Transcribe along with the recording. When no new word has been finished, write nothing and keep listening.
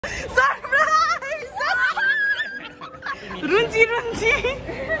रुन्ची रुन्ची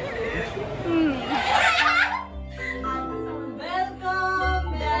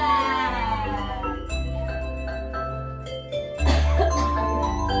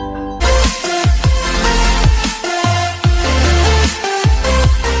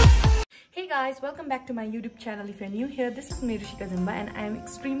Guys, welcome back to my YouTube channel. If you're new here, this is me Rishika Zimba and I am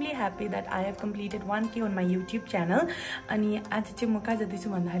extremely happy that I have completed 1K on my YouTube channel. अनि आज चाहिँ म कहाँ जाँदैछु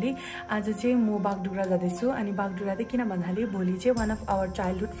भन्दाखेरि आज चाहिँ म बागडुग्रा जाँदैछु अनि बागडुग्रा चाहिँ किन भन्दाखेरि भोलि चाहिँ one of our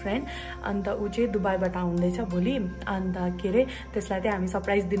childhood friend अन्त उ चाहिँ दुबईबाट आउँदैछ भोलि अन्त के रे त्यसलाई चाहिँ हामी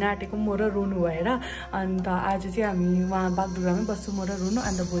सरप्राइज दिन आँटेको म र रोनु भएर अन्त आज चाहिँ हामी वहाँ बागडुग्रामै बस्छु म र रोनु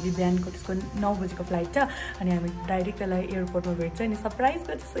अन्त भोलि बिहानको त्यसको 9 बजेको फ्लाइट छ अनि हामी डाइरेक्ट त्यसलाई एयरपोर्टमा भेट्छ अनि सरप्राइज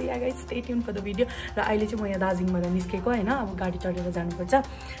गर्छ so yeah guys stay tune for the video र अहिले चाहिँ म यहाँ दार्जिलिङबाट निस्केको हैन अब गाडी चढेर जानुपर्छ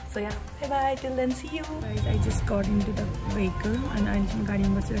so yeah bye bye till then C you guys I just got into the vehicle and अहिले चाहिँ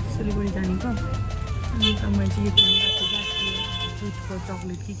गाडीमा बसेर सिलगढी जानेको अनि त मैले चाहिँ यति राखेको स्विट फर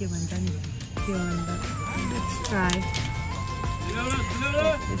चकलेट के भन्छ नि त्यो भन्दा लेट्स ट्राई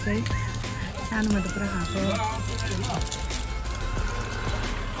त्यसै सानोमा त पुरा खाएको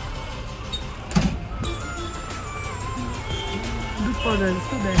दुध पाउडर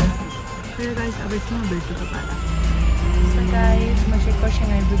जस्तो भएर फेरि गाइस अब एकछिन भेट्छु तपाईँलाई गाइस म चाहिँ खरसाङ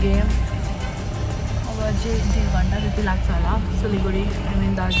आइपुगेँ अब चाहिँ 1.5 घन्टा जति लाग्छ होला सिलगढी आई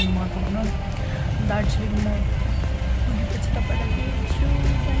मिन दार्जिलिङमा पुग्नु दार्जिलिङ मोड पुगेपछि तपाईँलाई भेट्छु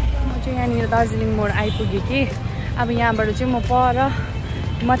म चाहिँ यहाँनिर दार्जिलिङ मोड आइपुगेँ कि अब यहाँबाट चाहिँ म पर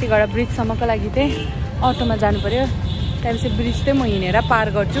मतिगढा ब्रिजसम्मको लागि चाहिँ अटोमा जानु पर्यो त्यहाँपछि ब्रिज चाहिँ म हिँडेर पार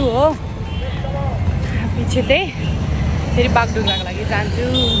गर्छु हो पछि चाहिँ फेरि बागडुग्राको लागि जान्छु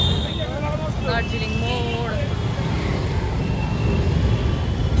दार्जिलिङ मोड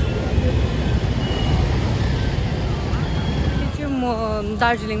म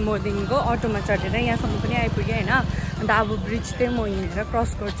दार्जिलिङ मोडदेखिको अटोमा चढेर यहाँसम्म पनि आइपुगेँ होइन अन्त अब ब्रिज चाहिँ म हिँडेर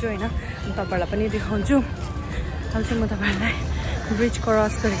क्रस गर्छु होइन अनि तपाईँहरूलाई पनि देखाउँछु अब चाहिँ म तपाईँहरूलाई ब्रिज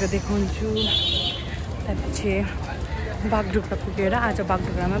क्रस गरेको देखाउँछु त्यसपछि बागडुग्रा पुगेर आज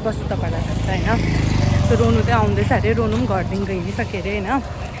बागडुग्रामा बस्छु तपाईँहरूलाई थाहा छ होइन सो रोनु चाहिँ आउँदैछ अरे रोनु पनि घरदेखिको हिँडिसक्यो अरे होइन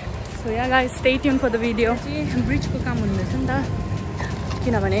so yeah guys stay tune for the video चाहिँ ब्रिजको काम हुँदैछ नि त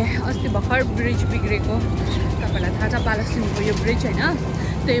किनभने अस्ति भर्खर ब्रिज बिग्रेको तपाईँलाई थाहा छ बालकसिंहको यो ब्रिज होइन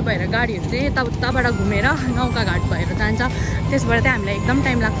त्यही भएर गाडीहरू चाहिँ यताउताबाट घुमेर नौका घाट भएर जान्छ त्यसबाट चाहिँ हामीलाई एकदम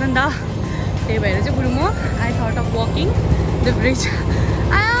टाइम लाग्छ नि त त्यही भएर चाहिँ बरु म I thought of walking the bridge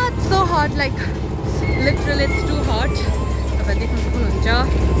it's so hot like literally it's to hot तपाईँ देख्नु सक्नुहुन्छ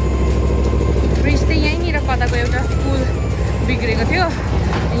ब्रिज चाहिँ यहीँनिर कताको एउटा स्कुल बिग्रेको थियो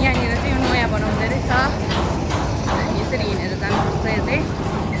यहाँनिर चाहिँ यो नयाँ बनाउँदै रहेछ यसरी हिँडेर जानुपर्छ यो चाहिँ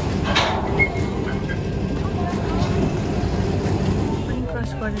पनि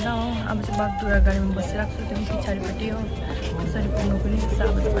क्रस गरेर हो अब चाहिँ बागडुग्रा गाडीमा बसिरहेको छु त्यो पनि पछाडिपट्टि हो त्यसरी पुग्नु पनि छ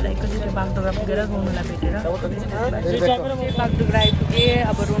अब तपाईँलाई एकैचोटि बागडुग्रा पुगेर रोनुलाई भेटेर बागडुग्रा आइपुगेँ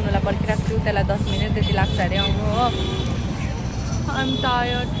अब रोनुलाई पर्खिरहेको छु त्यसलाई 10 मिनट त्यति लाग्छ अरे आउनु हो आइम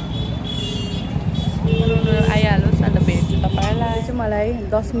टायर्ड आइहालोस् अन्त भेट्छु तपाईँलाई चाहिँ मलाई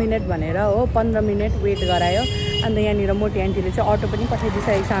 10 मिनट भनेर हो 15 मिनट वेट गरायो अन्त यहाँनिर मोटी आन्टीले चाहिँ अटो पनि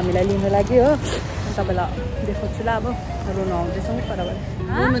पठाइदिइसकेको छ हामीलाई लिनु लागि हो तपाईँलाई देखाउँछु ल अब रोनु आउँदैछौँ परबाट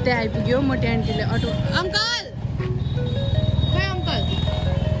रोनु चाहिँ आइपुग्यो मोटी आन्टीले अटो अङ्कल खै अङ्कल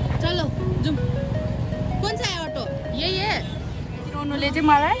चलो जाउँ कुन चाहिँ अटो यही रोनुले चाहिँ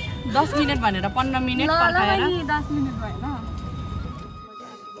मलाई 10 मिनट भनेर 15 मिनट पर्खाएर 10 मिनट भएन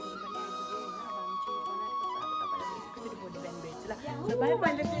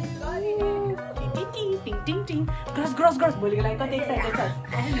ग्रस भोलिको लागि कति एक्साइटेड छस्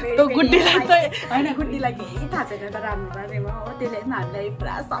त्यो गुड्डीलाई त होइन गुड्डीलाई केही थाहा छैन तर हाम्रो बारेमा हो त्यसले हामीलाई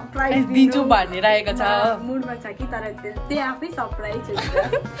पुरा सरप्राइज दिन्छु भनेर आएको छ मुडमा छ कि तर त्यही आफै सरप्राइज हुन्छ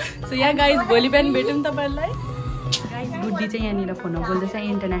सो यहाँ गाइज भोलि बिहान भेटौँ तपाईँहरूलाई गाइज गुड्डी चाहिँ यहाँनिर फोनमा बोल्दैछ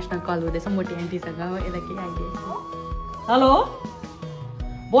इन्टरनेसनल कल हुँदैछ मोटी आन्टीसँग यसलाई केही आइडिया हेलो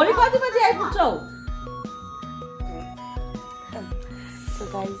भोलि कति बजी आइपुग्छौ सो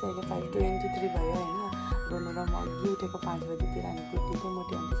गाइज अहिले 5:23 भयो होइन रोनु र म अघि उठेको 5 बजीतिर हामी गुड्डीको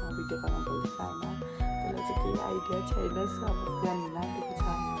मोटी आन्टीसँग भिडियो कलमा बोल्दैछ होइन त्यसलाई चाहिँ केही आइडिया छैन अब बिहान हुन आँटेको छ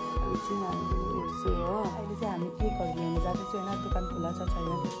अब चाहिँ हामी हेर्छु हो अहिले चाहिँ हामी केकहरू लिनु जाँदैछु होइन दोकान खुला छ छैन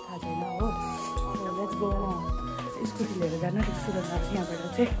त्यस्तो थाहा छैन हो लेट्स गो स्कुटी लिएर जान सुरु गर्छ यहाँबाट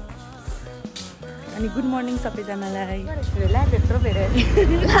चाहिँ अनि गुड मर्निङ सबैजनालाई त्यत्रो फेरि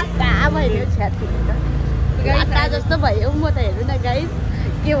जस्तो भयो म त हेर्नु न गाइस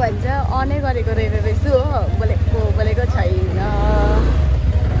के भन्छ अनै गरेको रहेछु हो बोलेको छैन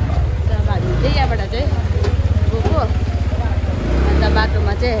हामी चाहिँ यहाँबाट चाहिँ गएको यता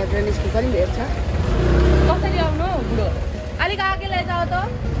बाटोमा चाहिँ हेब्रेन स्कुल पनि भेट्छ कसरी आउनु बुढो अलिक आगे लैजाऊ त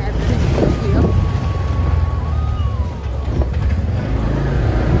हेब्रेन स्कुल हो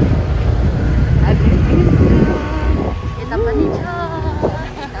यता पनि छ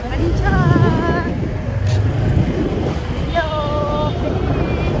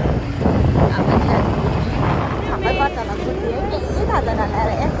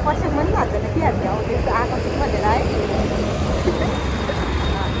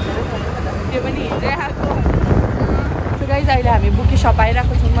अहिले हामी बुके सप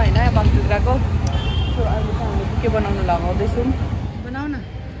आइरहेको छौँ होइन बागडोग्राको अहिले चाहिँ हामी बुके बनाउनु लगाउँदैछौँ बनाऊ न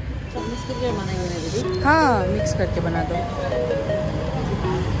मिक्स करके बना दो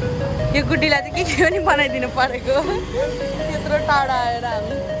यो गुड्डीलाई चाहिँ के पनि बनाइदिनु परेको त्यत्रो टाढा आएर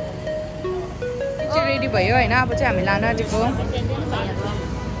हामी चाहिँ रेडी भयो होइन अब चाहिँ हामी लान आँटेको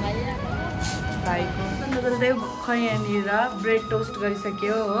भाइको चाहिँ भर्खर यहाँनिर ब्रेड टोस्ट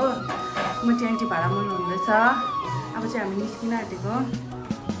गरिसक्यो हो मुठी आन्टी भाडा मोल्नु हुँदैछ अब चाहिँ हामी निस्किन आँटेको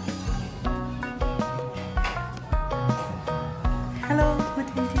हेलो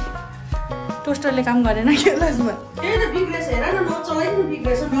मुठी आन्टी टोस्टरले काम गरेन के लाजमा त्यही त बिग्रेछ हेर न नचलाइ नि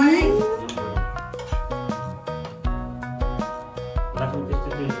बिग्रेछ नयाँ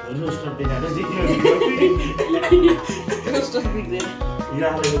रोस्टर देखाएर रोस्टर बिग्रेछ यो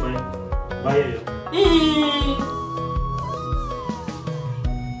आलेको भयो यो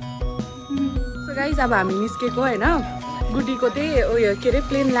सो गाइस अब हामी निस्केको हैन गुडीको चाहिँ उयो के अरे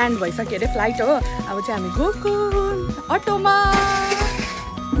प्लेन ल्यान्ड भइसक्यो अरे फ्लाइट हो अब चाहिँ हामी गएको अटोमा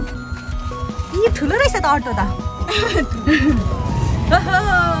ये ठुलो रहेछ त अटो त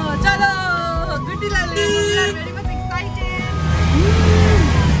चलो गुडीलाई भेरी मच एक्साइटेड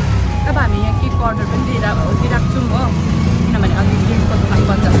अब हामी यहाँ केकको अर्डर पनि दिइरहेको छौँ हो किनभने अघि केकको दोकान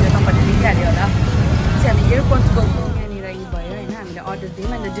बन्द छ तपाईँले देखिहाल्यो होला चाहिँ हामी एयरपोर्ट गएको यहाँनिर यी भयो होइन हामीले अर्डर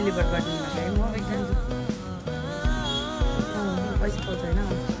दियौँ अन्त डेलिभर गरिदिनु भयो म एकदम पैसा पाउँछ होइन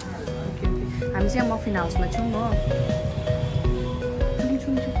ओके ओके हामी चाहिँ मफिन हाउसमा छौँ हो हामी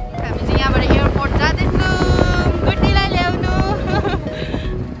चाहिँ यहाँबाट एयरपोर्ट जाँदैछौँ गुड्डीलाई ल्याउनु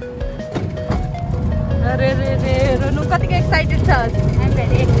अरे रे रे रोनु कतिको एक्साइटेड छ आइम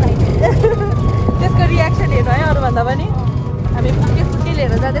भेरी एक्साइटेड त्यसको रियाक्सन हेर्नु है अरूभन्दा पनि हामी फुके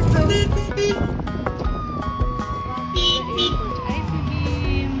लिएर जाँदैछौँ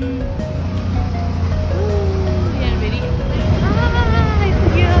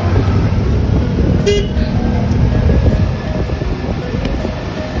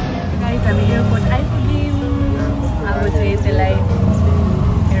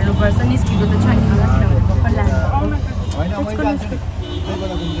पर्छ निस्किएको त छैन होला किनभने भर्खर ल्यान्ड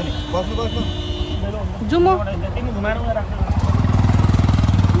जाउँ म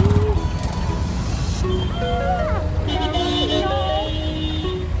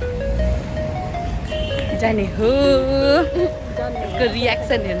जाने हो यसको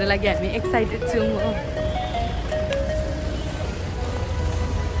रियाक्सन हेर्नु लागि हामी एक्साइटेड छौँ हो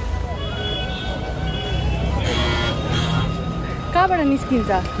कहाँबाट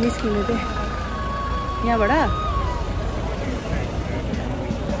निस्किन्छ निस्किनु चाहिँ यहाँबाट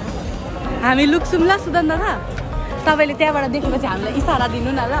हामी लुक्छौँ ल सुदन दादा तपाईँले त्यहाँबाट देखेपछि हामीलाई इसारा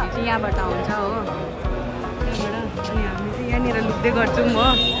दिनु न ल यहाँबाट आउँछ हो यहाँबाट अनि हामी चाहिँ यहाँनिर लुक्दै गर्छौँ हो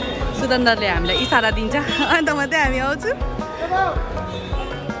सुदन दादाले हामीलाई इसारा दिन्छ अन्त मात्रै हामी आउँछौँ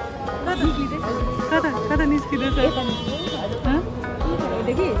कता कता निस्किँदैछ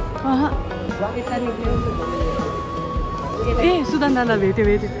ए सुदन दादा भेट्यो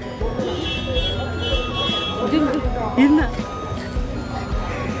हिँड्न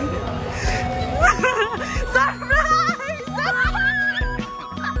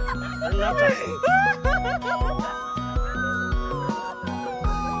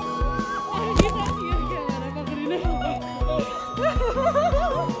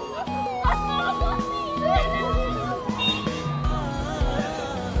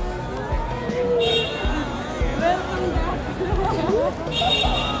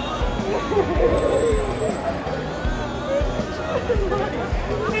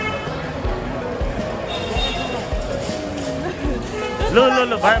लो लो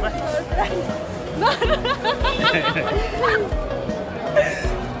लो बाय बाय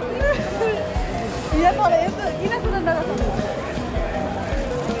यहाँ तल यस्तो किन सुदन दादा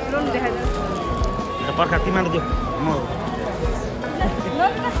लोन देखाइद पर्खा तिमीले दियो म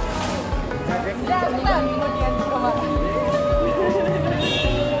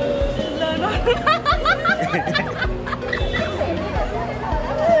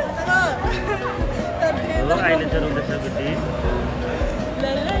अहिले चलाउँदैछ गुड्डी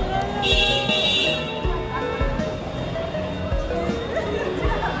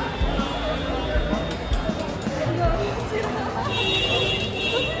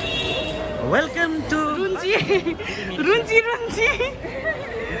रुन्ची रुन्ची रुन्ची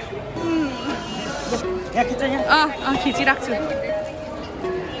खिचिराख्छु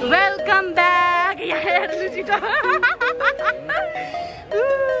वेलकम ब्याक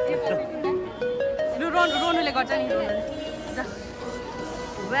रोनुले गर्छ नि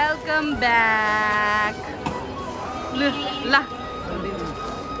वेलकम ब्याक ल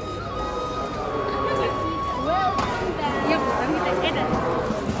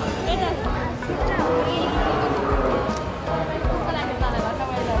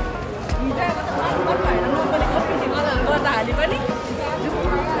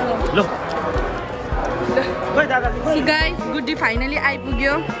गाइस गुड्डी फाइनली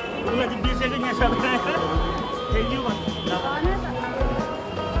आइपुग्यो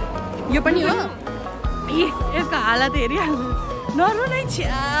यो पनि हो यसको हालत हेरिहाल्नु नरुनै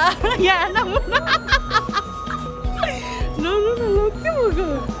छ्या यहाँ नरुनु के भएको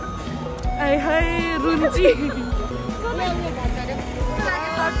आइ हाय रुन्ची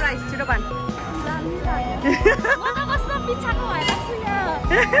सरप्राइज छिटो भन्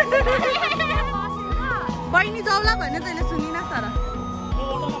बहिनी जाउला भने तैँले सुनिन तर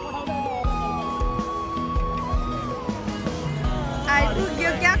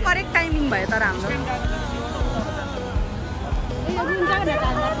आइपुग्यो क्या करेक्ट टाइमिङ भयो तर हाम्रो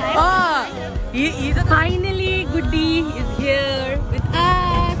हिजो finally Guddi is here with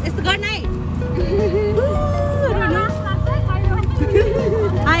us यस्तो गर्न है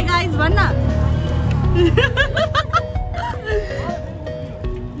हाई गाइज भन्न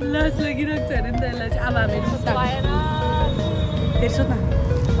लास लागिरहेको छ अरे नि त यसलाई चाहिँ अब हामी सोध्दा फेरि सोध्न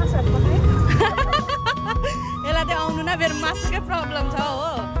यसलाई चाहिँ आउनु न फेरि मासुकै प्रब्लम छ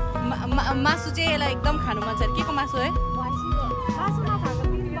हो मासु चाहिँ यसलाई एकदम खानु मन छ के को मासु है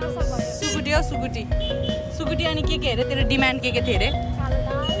सुकुटी हो सुकुटी अनि के अरे तेरो डिमान्ड के थियो अरे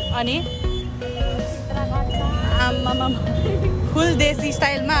अनि आमामा फुल देसी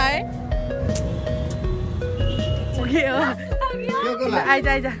स्टाइलमा है के हो आइज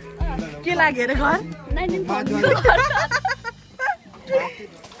के लाग्यो अरे घर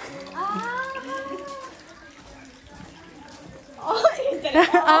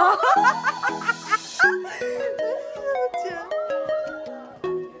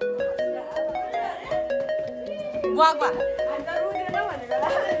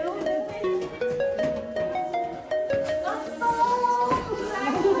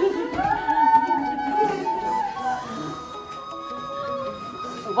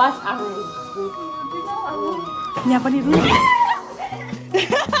यहाँ पनि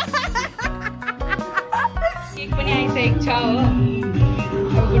केक पनि आइसकेको छ हो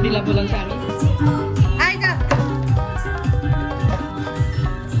अब गुड्डीलाई बोलाउँछ हामी आइज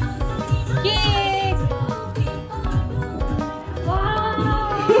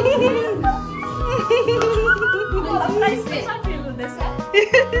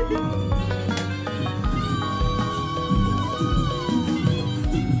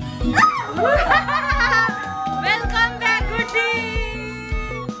वेलकम ब्याक गुड्डी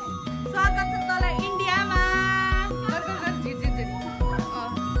स्वागत छ तँलाई इन्डियामा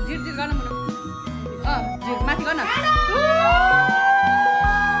झिर गर्न मन झिर माथि गर्न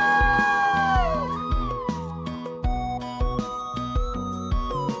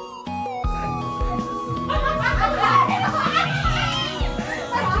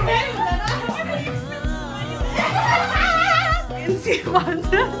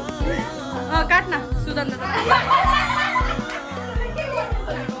काट्न सुदन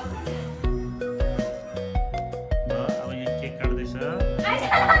अब यहाँ केक काट्दैछ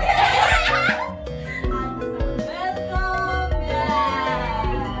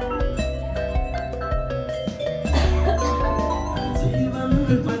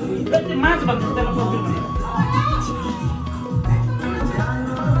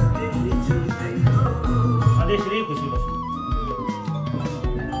खुसी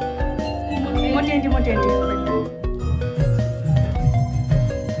बस्छु मोटी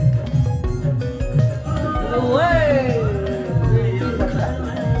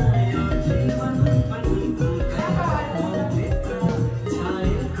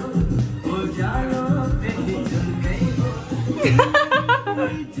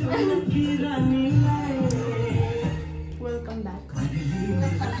Welcome back.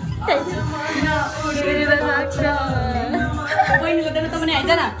 बहिनीको देन त पनि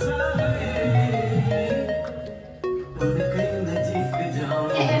आइज न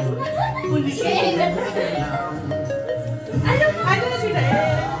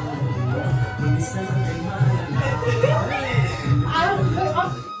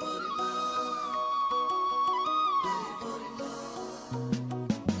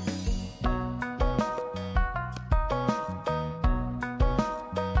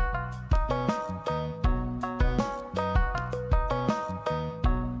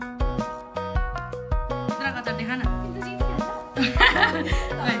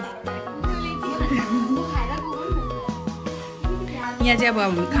यहाँ चाहिँ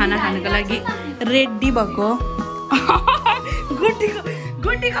अब खाना खानको लागि रेडी भएको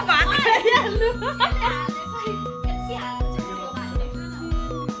गुटीको भात खाइहाल्नु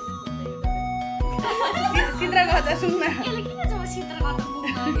चित्रको अचार सुन्न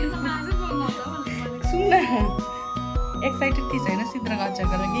एक्साइटेड थिएछ होइन चित्रको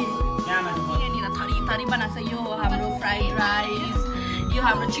अचारको लागि यहाँनिर थरी थरी बनाएको छ यो हाम्रो फ्राइड राइस यो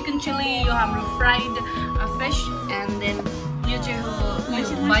हाम्रो चिकन चिली यो हाम्रो फ्राइड फिस एन्ड देन यो चाहिँ हो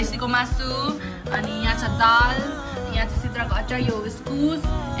भैँसीको मासु अनि यहाँ छ दाल यहाँ छ सिद्राको अचार यो इस्कुस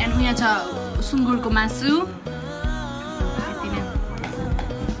एन्ड यहाँ छ सुँगुरको मासु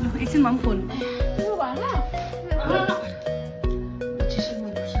एकछिनमा पनि फोन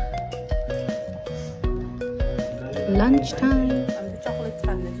लन्च टाइम चकलेट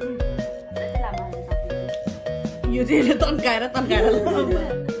खाँदैछु यो चाहिँ तन्काएर अब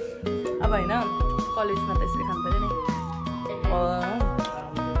होइन कलेजमा त्यसरी खानु पऱ्यो नि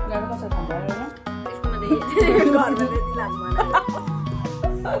गाह्रो कसरी खानु पऱ्यो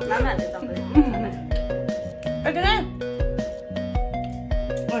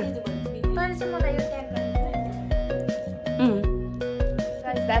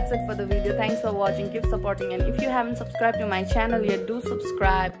That's it for the video. Thanks for watching. Keep supporting, and if you haven't subscribed to my channel yet, do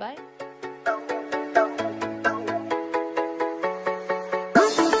subscribe. Bye.